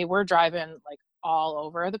 And I mean, we're driving like all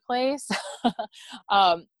over the place.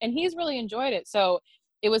 And he's really enjoyed it. So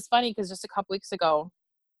it was funny because just a couple weeks ago,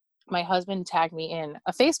 my husband tagged me in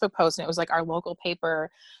a Facebook post and it was like our local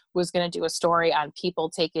paper was going to do a story on people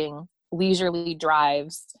taking leisurely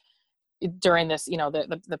drives during this,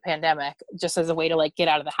 the pandemic, just as a way to like get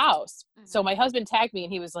out of the house. So Mhm. my husband tagged me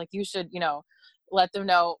and he was like, you should, let them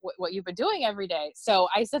know what you've been doing every day. So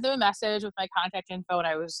I sent them a message with my contact info and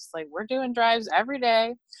I was just like, we're doing drives every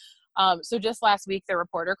day. So just last week, the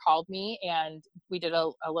reporter called me and we did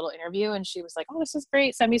a little interview and she was like, oh, this is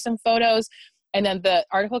great. Send me some photos. And then the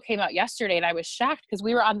article came out yesterday and I was shocked because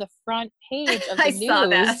we were on the front page of I the saw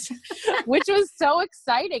that. news, which was so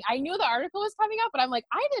exciting. I knew the article was coming out, but I'm like,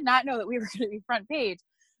 I did not know that we were going to be front page.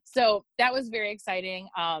 So that was very exciting.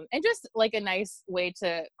 And just like a nice way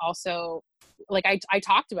to also, like I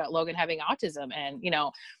talked about Logan having autism and,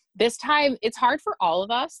 this time it's hard for all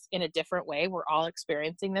of us in a different way. We're all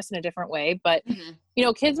experiencing this in a different way, but Mhm.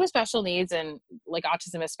 kids with special needs and like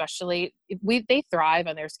autism especially, they thrive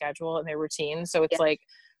on their schedule and their routine. So it's Yeah. like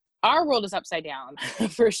our world is upside down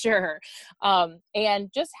for sure.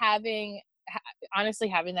 And just having honestly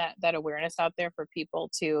having that awareness out there for people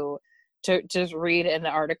to just read in the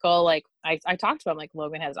article. Like I talked about, like,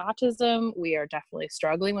 Logan has autism. We are definitely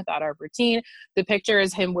struggling without our routine. The picture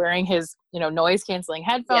is him wearing his, noise canceling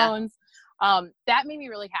Yeah. headphones. That made me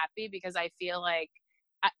really happy because I feel like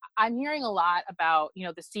I'm hearing a lot about,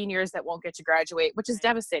 the seniors that won't get to graduate, which is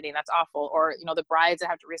devastating. That's awful. Or, the brides that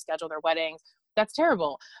have to reschedule their weddings. That's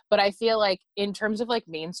terrible. But I feel like in terms of like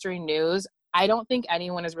mainstream news, I don't think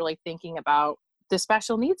anyone is really thinking about the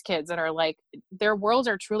special needs kids that are like, their worlds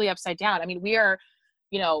are truly upside down. I mean, we are,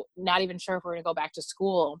 not even sure if we're going to go back to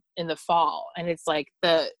school in the fall. And it's like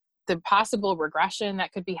the possible regression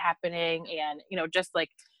that could be happening, and, just like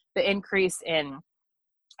the increase in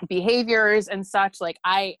behaviors and such. Like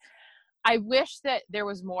I wish that there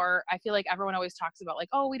was more. I feel like everyone always talks about like,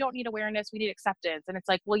 oh, we don't need awareness, we need acceptance. And it's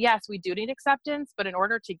like, well, yes, we do need acceptance, but in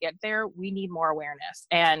order to get there, we need more awareness.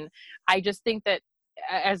 And I just think that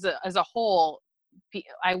as a whole,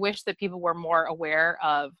 I wish that people were more aware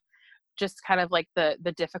of just kind of like the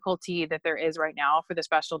difficulty that there is right now for the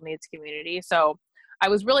special needs community. So I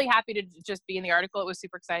was really happy to just be in the article. It was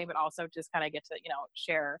super exciting, but also just kind of get to,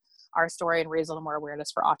 share our story and raise a little more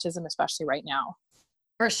awareness for autism, especially right now.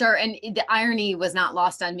 For sure. And the irony was not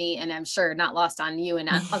lost on me, and I'm sure not lost on you and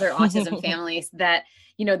other autism families, that,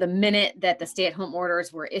 the minute that the stay-at-home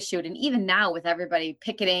orders were issued, and even now with everybody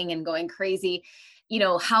picketing and going crazy,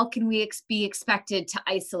 how can we be expected to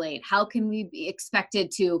isolate? How can we be expected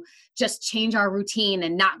to just change our routine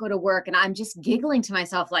and not go to work? And I'm just giggling to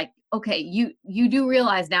myself like, okay, you do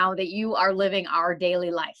realize now that you are living our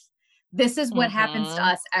daily life. This is what happens to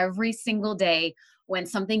Mm-hmm. us every single day when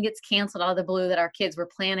something gets canceled out of the blue that our kids were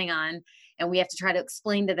planning on, and we have to try to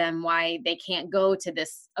explain to them why they can't go to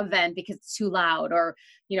this event because it's too loud, or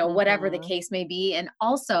whatever the Mm-hmm. case may be. And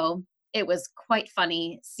also, it was quite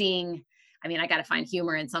funny seeing, I mean, I got to find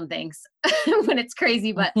humor in some things when it's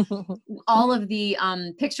crazy, but all of the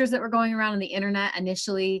pictures that were going around on the internet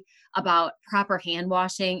initially about proper hand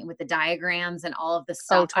washing with the diagrams and all of the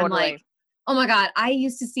Oh, stuff, I'm like, totally. oh my God, I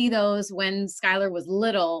used to see those when Skylar was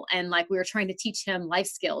little, and like we were trying to teach him life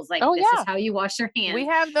skills. Like, Oh, this is yeah. how you wash your We hands.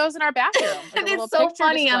 have those in our bathroom, like And a little it's so picture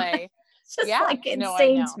funny. display. It's just Yeah. like No, I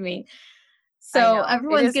insane know. to me. I So know. It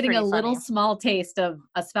everyone's is getting a pretty little funny. small taste of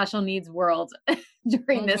a special needs world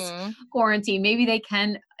during this Mm-hmm. quarantine. Maybe they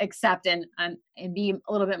can accept and be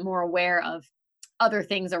a little bit more aware of other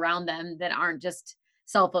things around them that aren't just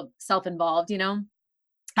self-involved, how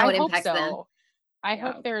I it hope impacts them. so. I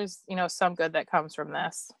hope Yeah. there's, some good that comes from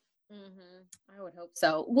this. I would hope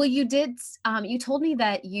so. Well, you told me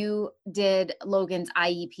that you did Logan's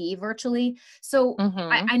IEP virtually. So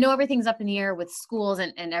Mm-hmm. I know everything's up in the air with schools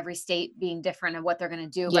and every state being different and what they're going to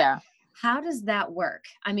do, but Yeah. how does that work?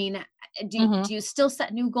 I mean, Mm-hmm. do you still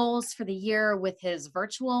set new goals for the year with his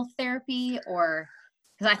virtual therapy, or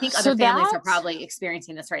because I think other So families are that, probably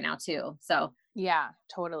experiencing this right now too. So, yeah,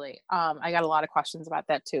 totally. I got a lot of questions about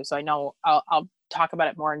that too. So I know I'll talk about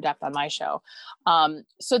it more in depth on my show.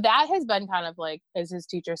 So that has been kind of like, as his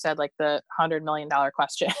teacher said, like the $100 million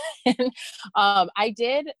question. I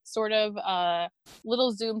did sort of a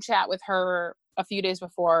little Zoom chat with her a few days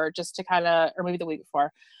before, just to kind of, or maybe the week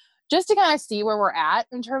before, just to kind of see where we're at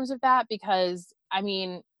in terms of that. Because I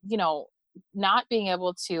mean, not being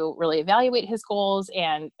able to really evaluate his goals,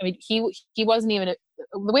 and I mean, he wasn't even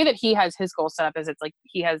the way that he has his goals set up is it's like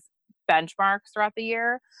he has benchmarks throughout the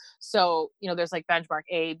year. So there's like benchmark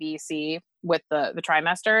A, B, C with the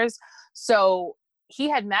trimesters. So he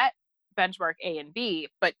had met benchmark A and B,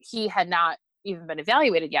 but he had not even been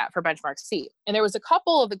evaluated yet for benchmark C. And there was a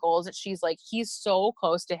couple of the goals that she's like, he's so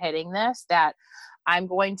close to hitting this that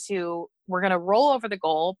we're going to roll over the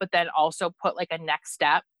goal, but then also put like a next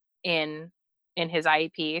step in his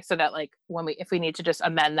IEP, so that like if we need to just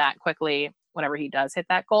amend that quickly whenever he does hit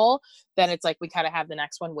that goal, then it's like we kind of have the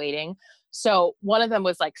next one waiting. So one of them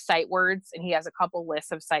was like sight words, and he has a couple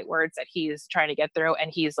lists of sight words that he's trying to get through,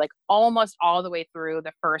 and he's like almost all the way through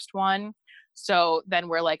the first one. So then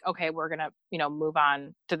we're like, okay, we're gonna move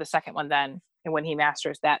on to the second one then. And when he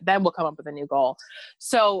masters that, then we'll come up with a new goal.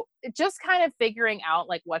 So just kind of figuring out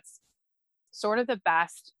like what's sort of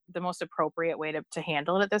the most appropriate way to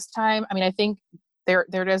handle it at this time. I mean, I think there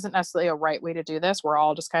isn't necessarily a right way to do this. We're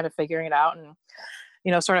all just kind of figuring it out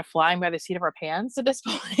and, sort of flying by the seat of our pants at this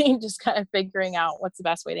point, just kind of figuring out what's the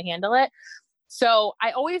best way to handle it. So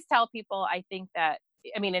I always tell people, I think that,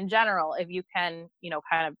 I mean, in general, if you can,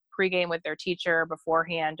 kind of pregame with their teacher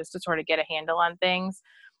beforehand, just to sort of get a handle on things.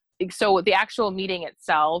 So the actual meeting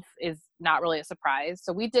itself is not really a surprise.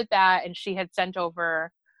 So we did that, and she had sent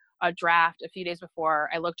over a draft a few days before.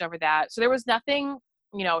 I looked over that. So there was nothing,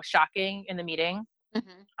 shocking in the meeting.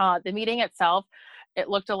 Mhm. The meeting itself, it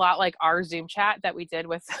looked a lot like our Zoom chat that we did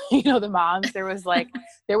with, you know, the moms. There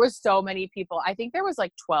was so many people. I think there was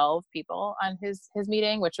like 12 people on his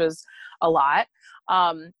meeting, which was a lot.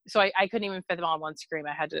 So I couldn't even fit them all on one screen.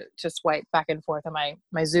 I had to swipe back and forth on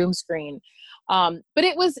my Zoom screen. But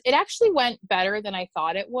it actually went better than I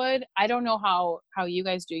thought it would. I don't know how you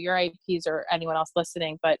guys do your IEPs or anyone else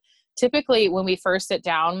listening, but typically when we first sit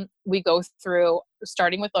down, we go through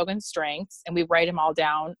starting with Logan's strengths and we write them all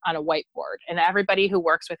down on a whiteboard, and everybody who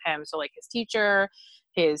works with him. So like his teacher,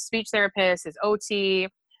 his speech therapist, his OT,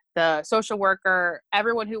 the social worker,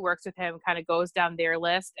 everyone who works with him kind of goes down their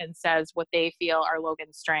list and says what they feel are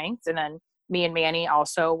Logan's strengths. And then me and Manny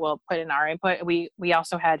also will put in our input. We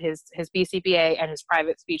also had his BCBA and his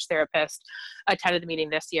private speech therapist attended the meeting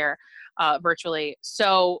this year virtually.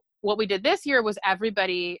 So what we did this year was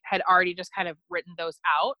everybody had already just kind of written those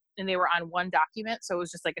out and they were on one document. So it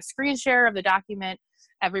was just like a screen share of the document.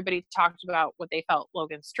 Everybody talked about what they felt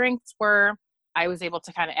Logan's strengths were. I was able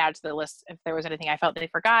to kind of add to the list if there was anything I felt they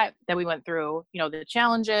forgot. Then we went through, you know, the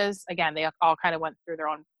challenges. Again, they all kind of went through their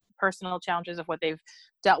own personal challenges of what they've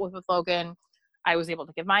dealt with Logan. I was able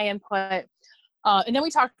to give my input. And then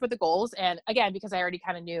we talked about the goals. And again, because I already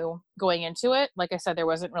kind of knew going into it, like I said, there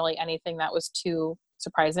wasn't really anything that was too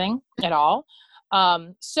surprising at all.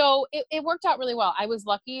 So it worked out really well. I was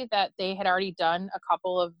lucky that they had already done a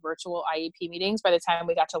couple of virtual IEP meetings by the time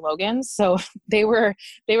we got to Logan's. So they were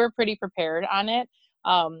pretty prepared on it,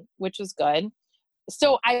 which was good.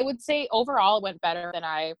 So I would say overall it went better than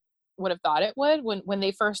I would have thought it would. When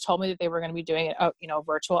they first told me that they were going to be doing it, you know,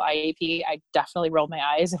 virtual IEP, I definitely rolled my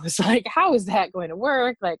eyes. It was like, how is that going to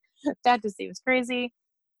work? Like that just seems crazy.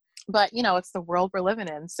 But you know, it's the world we're living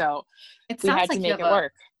in, so It we sounds had to like you make have it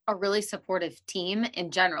work. a really supportive team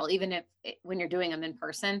in general, even if when you're doing them in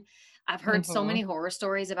person. I've heard so Hmm. many horror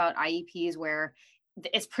stories about IEPs where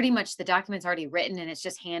it's pretty much the document's already written and it's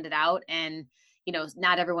just handed out, and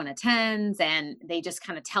not everyone attends, and they just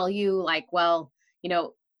kind of tell you like, well,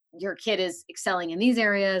 your kid is excelling in these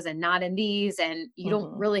areas and not in these, and you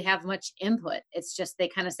don't Hmm. really have much input. It's just they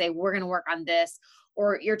kind of say, we're going to work on this,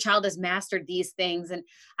 or your child has mastered these things. And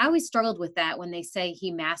I always struggled with that when they say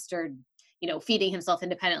he mastered, feeding himself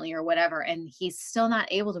independently or whatever, and he's still not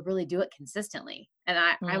able to really do it consistently. And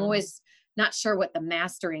I'm Hmm. always not sure what the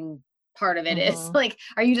mastering part of it is. Hmm. Like,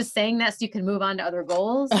 are you just saying that so you can move on to other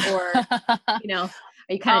goals? Or, are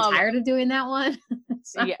you kind of um tired of doing that one?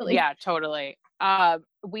 It's not yeah, really. yeah, totally.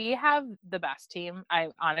 We have the best team. I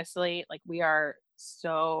honestly, like, we are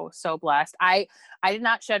so blessed. I did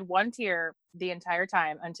not shed one tear the entire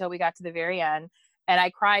time until we got to the very end, and I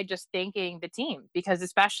cried just thanking the team, because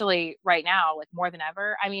especially right now, like more than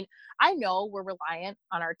ever, I mean, I know we're reliant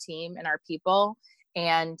on our team and our people,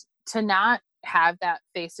 and to not have that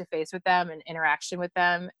face to face with them and interaction with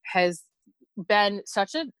them has been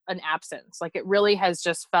such an absence. Like, it really has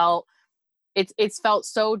just felt, it's felt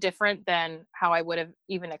so different than how I would have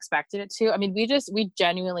even expected it to. I mean, we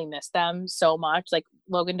genuinely miss them so much. Like,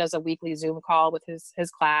 Logan does a weekly Zoom call with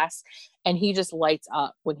his class, and he just lights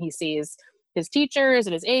up when he sees his teachers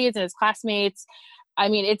and his aides and his classmates. I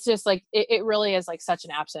mean, it's just like it really is like such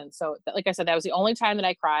an absence. So like I said, that was the only time that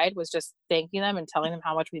I cried, was just thanking them and telling them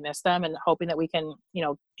how much we miss them and hoping that we can,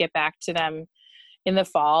 get back to them in the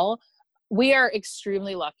fall. We are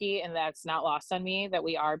extremely lucky, and that's not lost on me that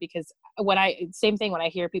we are, because same thing when I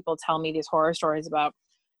hear people tell me these horror stories about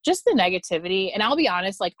just the negativity. And I'll be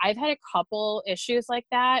honest, like, I've had a couple issues like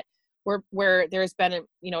that where there's been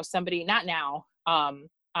somebody, not now,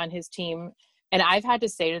 on his team, and I've had to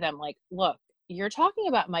say to them, like, look, you're talking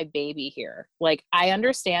about my baby here. Like, I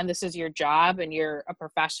understand this is your job and you're a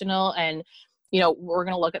professional, and we're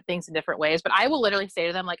going to look at things in different ways, but I will literally say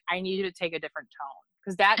to them, like, I need you to take a different tone,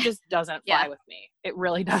 because that just doesn't Yeah. fly with me. It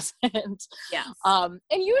really doesn't. Yes. And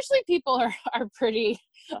usually people are pretty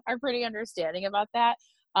understanding about that.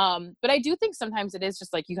 But I do think sometimes it is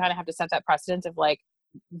just like, you kind of have to set that precedent of like,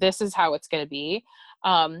 this is how it's going to be.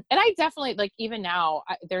 And I definitely, like, even now,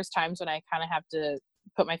 there's times when I kind of have to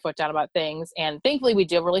put my foot down about things. And thankfully we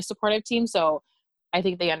do have a really supportive team. So I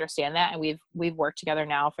think they understand that. And we've worked together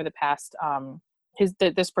now for the past,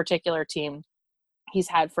 this particular team he's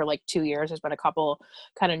had for like 2 years. There's been a couple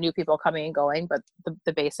kind of new people coming and going, but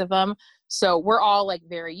the base of them. So we're all like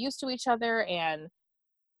very used to each other, and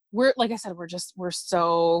we're, like I said, we're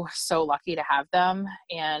so lucky to have them,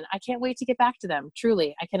 and I can't wait to get back to them.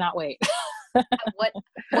 Truly, I cannot wait.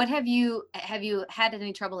 What have you had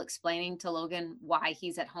any trouble explaining to Logan why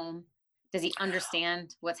he's at home? Does he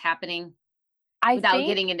understand what's happening I without think,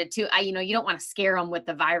 getting into too, you don't want to scare him with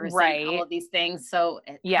the virus and all right. of these things. So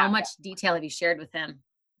how Yeah. much detail have you shared with him?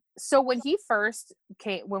 So when he first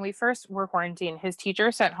came, when we first were quarantined, his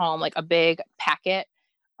teacher sent home like a big packet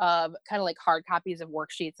of kind of like hard copies of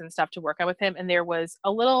worksheets and stuff to work on with him. And there was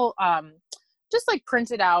a little, just like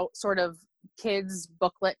printed out sort of kids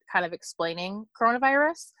booklet kind of explaining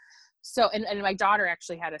coronavirus. So, and my daughter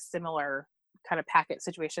actually had a similar kind of packet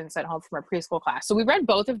situation sent home from her preschool class. So we read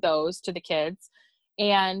both of those to the kids.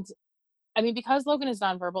 And I mean, because Logan is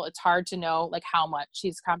nonverbal, it's hard to know like how much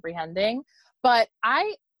he's comprehending. But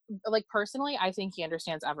I like personally, I think he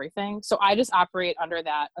understands everything. So I just operate under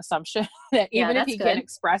that assumption that Yeah, even if that's he can't good.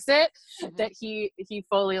 express it, Mhm. that he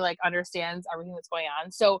fully like understands everything that's going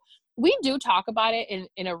on. So we do talk about it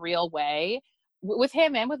in a real way with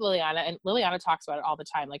him and with Liliana. And Liliana talks about it all the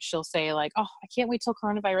time. Like she'll say like, "Oh, I can't wait till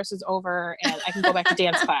coronavirus is over and I can go back to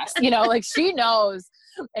dance class." You know, like she knows.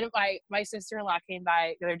 And my sister-in-law came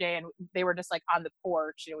by the other day and they were just like on the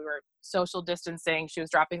porch. You know, we were social distancing. She was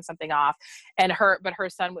dropping something off, and her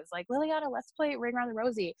son was like, "Liliana, let's play Ring Around the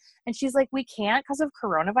Rosie." And she's like, "We can't because of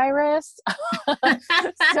coronavirus."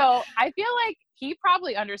 So I feel like he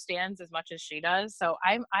probably understands as much as she does. So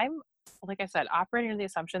I'm like I said, operating under the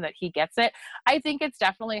assumption that he gets it. I think it's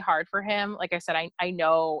definitely hard for him. Like I said, I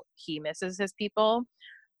know he misses his people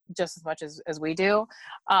just as much as we do.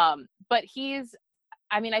 But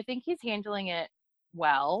I mean, I think he's handling it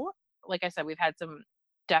well. Like I said, we've had some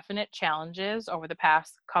definite challenges over the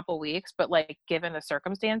past couple weeks, but like given the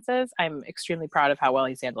circumstances, I'm extremely proud of how well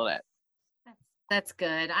he's handled it. That's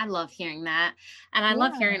good. I love hearing that. And I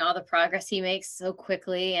love Yeah. hearing all the progress he makes so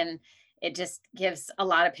quickly. And it just gives a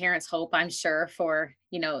lot of parents hope, I'm sure, for,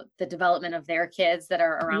 the development of their kids that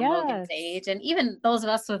are around Logan's Yes. age. And even those of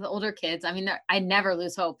us with older kids, I mean, I never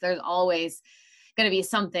lose hope. There's always going to be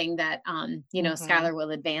something that, Mhm. Skylar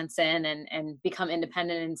will advance in and become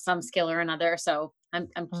independent in some skill or another. So I'm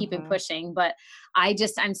keeping Mhm. pushing, but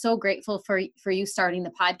I'm so grateful for you starting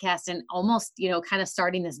the podcast and almost, kind of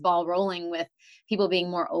starting this ball rolling with people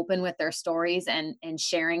being more open with their stories and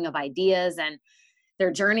sharing of ideas and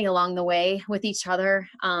their journey along the way with each other.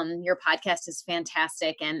 Your podcast is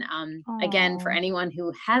fantastic. And again, for Oh. anyone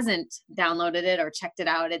who hasn't downloaded it or checked it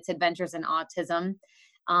out, it's Adventures in Autism.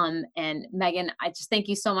 And Megan, I just thank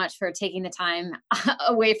you so much for taking the time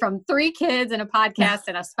away from 3 kids and a podcast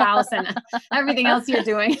and a spouse and everything else you're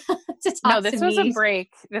doing to No, talk to this was a me.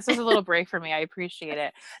 break. This was a little break for me. I appreciate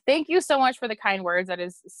it. Thank you so much for the kind words. That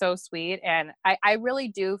is so sweet. And I really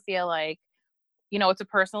do feel like, it's a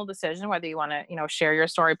personal decision whether you want to, share your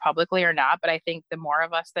story publicly or not. But I think the more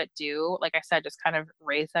of us that do, like I said, just kind of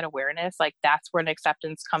raise that awareness, like that's where an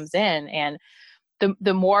acceptance comes in. And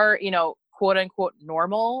the more, quote unquote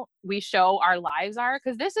normal we show our lives are,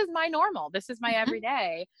 because this is my normal. This is my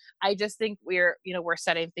everyday. I just think we're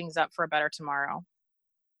setting things up for a better tomorrow.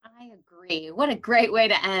 I agree. What a great way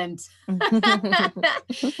to end.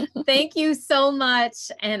 Thank you so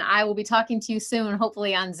much. And I will be talking to you soon,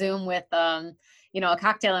 hopefully on Zoom with a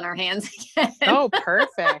cocktail in our hands again. Oh,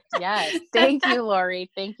 perfect. Yes. Thank you, Lori.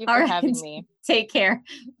 Thank you All for right. having me. Take care.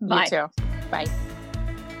 You Bye. too. Bye.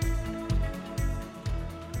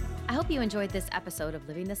 I hope you enjoyed this episode of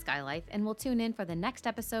Living the Sky Life and will tune in for the next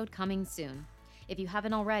episode coming soon. If you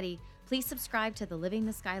haven't already, please subscribe to the Living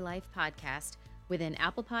the Sky Life podcast within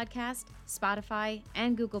Apple Podcast, Spotify,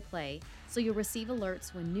 and Google Play so you'll receive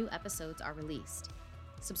alerts when new episodes are released.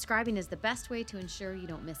 Subscribing is the best way to ensure you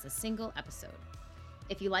don't miss a single episode.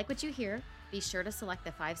 If you like what you hear, be sure to select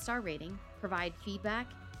the 5-star rating, provide feedback,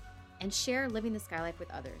 and share Living the Sky Life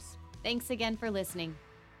with others. Thanks again for listening.